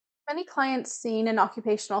Many clients seen in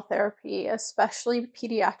occupational therapy, especially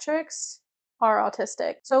pediatrics, are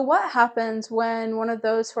autistic. So, what happens when one of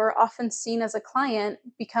those who are often seen as a client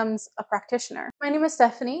becomes a practitioner? My name is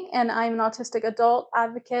Stephanie, and I'm an autistic adult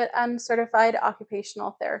advocate and certified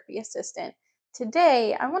occupational therapy assistant.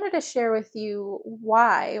 Today, I wanted to share with you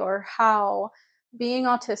why or how being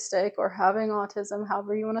autistic or having autism,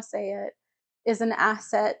 however you want to say it, is an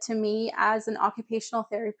asset to me as an occupational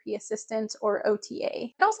therapy assistant or OTA.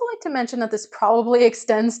 I'd also like to mention that this probably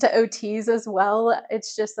extends to OTs as well.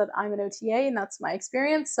 It's just that I'm an OTA and that's my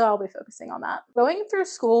experience, so I'll be focusing on that. Going through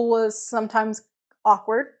school was sometimes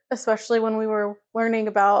awkward, especially when we were learning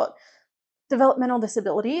about developmental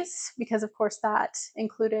disabilities, because of course that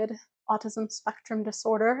included autism spectrum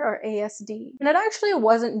disorder or ASD. And it actually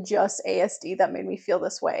wasn't just ASD that made me feel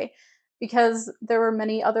this way, because there were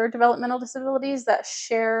many other developmental disabilities that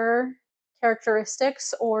share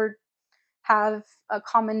characteristics or have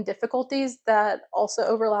common difficulties that also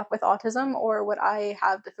overlap with autism or what I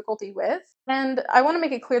have difficulty with. And I want to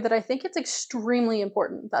make it clear that I think it's extremely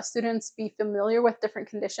important that students be familiar with different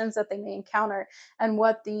conditions that they may encounter and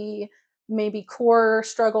what the maybe core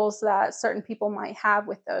struggles that certain people might have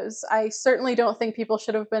with those. I certainly don't think people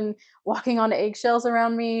should have been walking on eggshells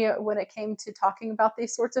around me when it came to talking about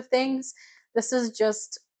these sorts of things. This is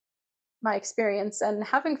just my experience, and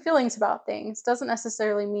having feelings about things doesn't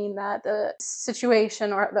necessarily mean that the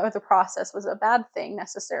situation or the process was a bad thing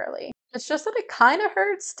necessarily. It's just that it kind of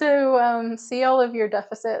hurts to see all of your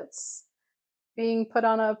deficits being put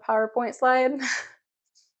on a PowerPoint slide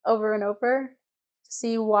over and over, to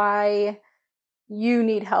see why you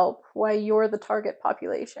need help, why you're the target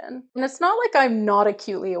population. And it's not like I'm not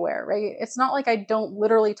acutely aware, right? It's not like I don't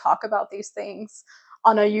literally talk about these things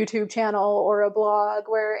on a YouTube channel or a blog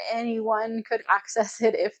where anyone could access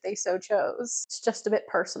it if they so chose. It's just a bit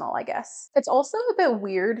personal, I guess. It's also a bit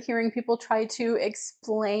weird hearing people try to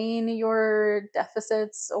explain your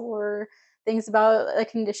deficits or things about a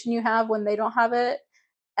condition you have when they don't have it.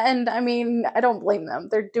 And I mean, I don't blame them.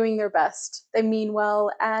 They're doing their best. They mean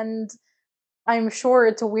well, and I'm sure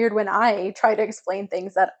it's weird when I try to explain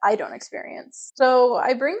things that I don't experience. So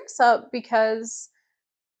I bring this up because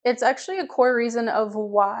it's actually a core reason of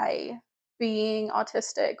why being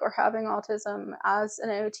autistic or having autism as an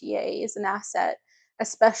OTA is an asset,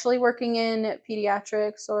 especially working in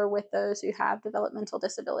pediatrics or with those who have developmental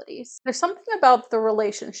disabilities. There's something about the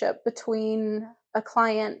relationship between a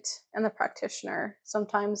client and the practitioner,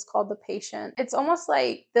 sometimes called the patient. It's almost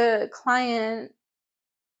like the client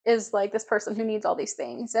is like this person who needs all these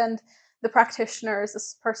things, and the practitioner is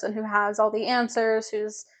this person who has all the answers,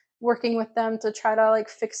 who's working with them to try to like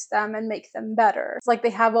fix them and make them better. It's like they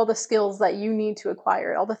have all the skills that you need to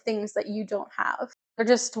acquire, all the things that you don't have. They're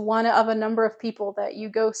just one of a number of people that you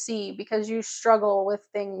go see because you struggle with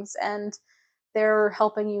things, and they're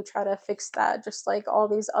helping you try to fix that, just like all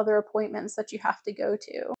these other appointments that you have to go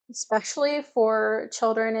to. Especially for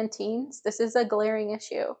children and teens, this is a glaring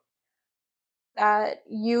issue, that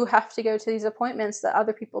you have to go to these appointments that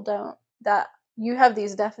other people don't, that you have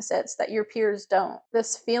these deficits that your peers don't.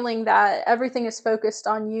 This feeling that everything is focused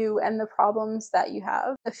on you and the problems that you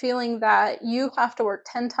have. The feeling that you have to work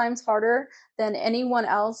 10 times harder than anyone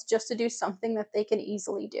else just to do something that they can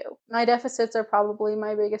easily do. My deficits are probably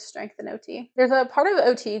my biggest strength in OT. There's a part of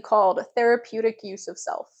OT called therapeutic use of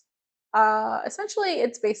self. Essentially,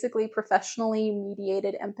 it's basically professionally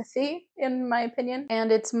mediated empathy, in my opinion,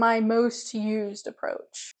 and it's my most used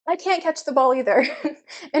approach. I can't catch the ball either.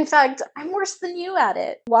 In fact, I'm worse than you at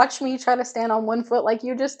it. Watch me try to stand on one foot like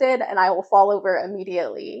you just did, and I will fall over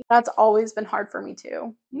immediately. That's always been hard for me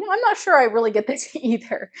too. I'm not sure I really get this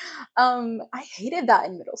either. I hated that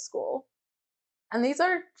in middle school. And these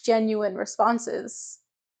are genuine responses.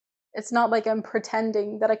 It's not like I'm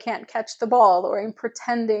pretending that I can't catch the ball or I'm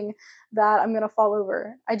pretending that I'm gonna fall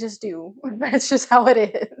over. I just do. That's just how it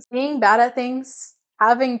is. Being bad at things,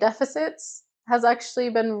 having deficits, has actually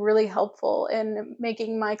been really helpful in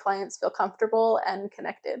making my clients feel comfortable and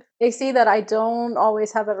connected. They see that I don't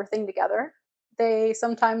always have everything together. They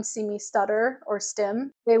sometimes see me stutter or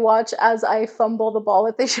stim. They watch as I fumble the ball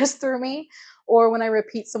that they just threw me, or when I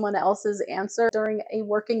repeat someone else's answer during a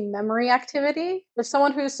working memory activity. There's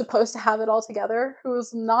someone who's supposed to have it all together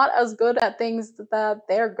who's not as good at things that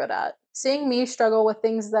they're good at. Seeing me struggle with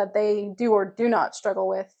things that they do or do not struggle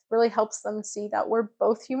with really helps them see that we're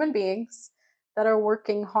both human beings that are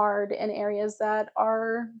working hard in areas that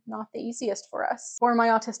are not the easiest for us. For my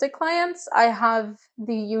autistic clients, I have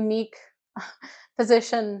the unique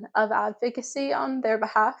position of advocacy on their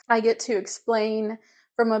behalf. I get to explain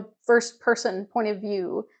from a first person point of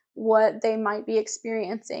view what they might be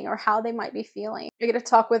experiencing or how they might be feeling. I get to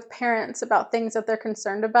talk with parents about things that they're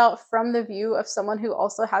concerned about from the view of someone who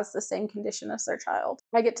also has the same condition as their child.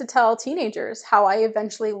 I get to tell teenagers how I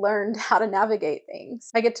eventually learned how to navigate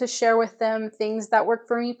things. I get to share with them things that work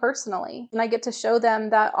for me personally. And I get to show them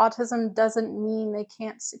that autism doesn't mean they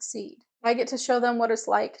can't succeed. I get to show them what it's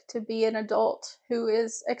like to be an adult who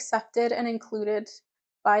is accepted and included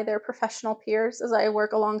by their professional peers as I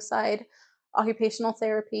work alongside occupational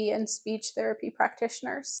therapy and speech therapy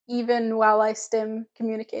practitioners, even while I stim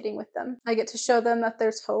communicating with them. I get to show them that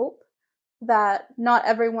there's hope, that not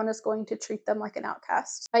everyone is going to treat them like an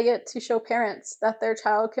outcast. I get to show parents that their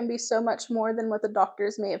child can be so much more than what the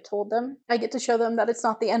doctors may have told them. I get to show them that it's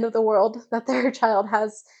not the end of the world, that their child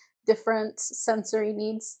has different sensory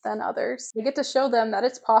needs than others. I get to show them that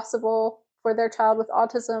it's possible for their child with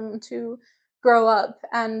autism to grow up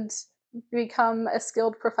and become a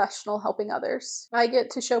skilled professional helping others. I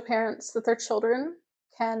get to show parents that their children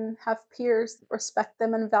can have peers that respect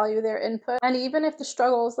them and value their input. And even if the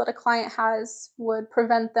struggles that a client has would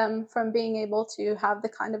prevent them from being able to have the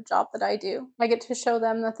kind of job that I do, I get to show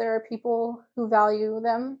them that there are people who value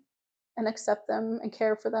them and accept them and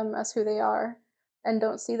care for them as who they are and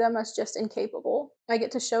don't see them as just incapable. I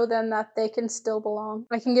get to show them that they can still belong.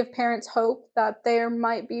 I can give parents hope that there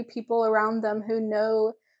might be people around them who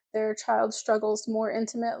know their child struggles more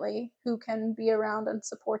intimately, who can be around and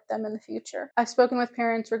support them in the future. I've spoken with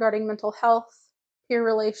parents regarding mental health, peer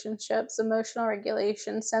relationships, emotional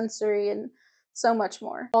regulation, sensory, and so much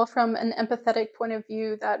more, all from an empathetic point of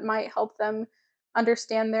view that might help them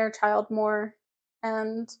understand their child more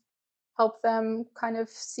and help them kind of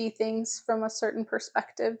see things from a certain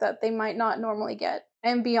perspective that they might not normally get. I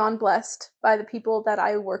am beyond blessed by the people that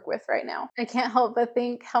I work with right now. I can't help but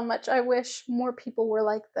think how much I wish more people were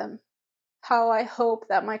like them, how I hope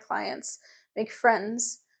that my clients make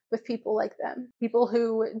friends with people like them, people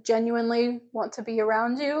who genuinely want to be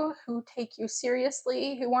around you, who take you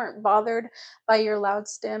seriously, who aren't bothered by your loud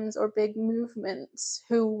stims or big movements,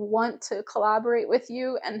 who want to collaborate with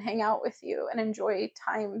you and hang out with you and enjoy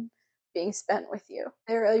time being spent with you.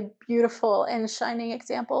 They're a beautiful and shining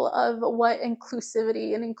example of what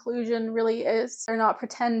inclusivity and inclusion really is. They're not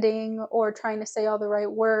pretending or trying to say all the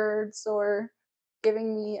right words or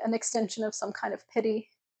giving me an extension of some kind of pity.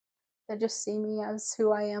 They just see me as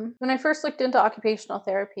who I am. When I first looked into occupational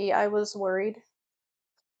therapy, I was worried.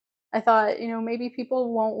 I thought, maybe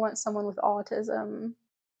people won't want someone with autism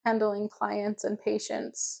handling clients and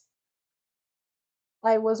patients.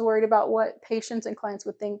 I was worried about what patients and clients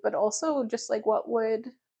would think, but also just like what would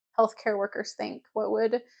healthcare workers think? What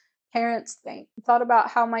would parents think? I thought about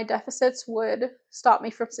how my deficits would stop me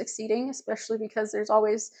from succeeding, especially because there's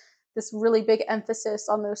always this really big emphasis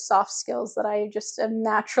on those soft skills that I just am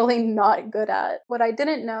naturally not good at. What I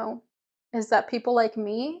didn't know is that people like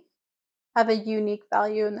me have a unique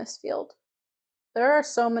value in this field. There are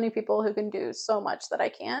so many people who can do so much that I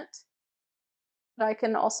can't, but I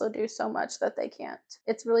can also do so much that they can't.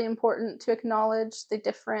 It's really important to acknowledge the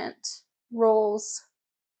different roles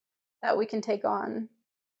that we can take on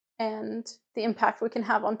and the impact we can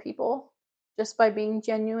have on people just by being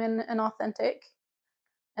genuine and authentic,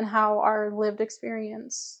 and how our lived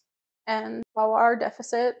experience and how our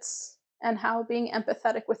deficits and how being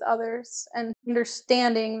empathetic with others and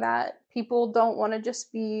understanding that people don't want to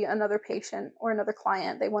just be another patient or another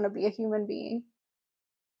client. They want to be a human being.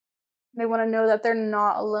 They want to know that they're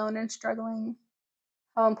not alone in struggling,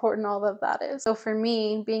 how important all of that is. So for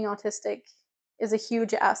me, being autistic is a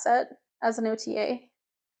huge asset as an OTA.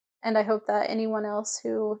 And I hope that anyone else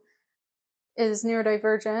who is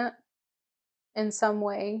neurodivergent in some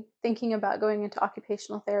way thinking about going into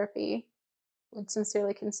occupational therapy would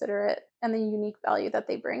sincerely consider it and the unique value that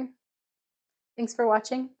they bring. Thanks for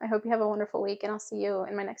watching. I hope you have a wonderful week, and I'll see you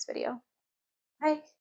in my next video. Bye.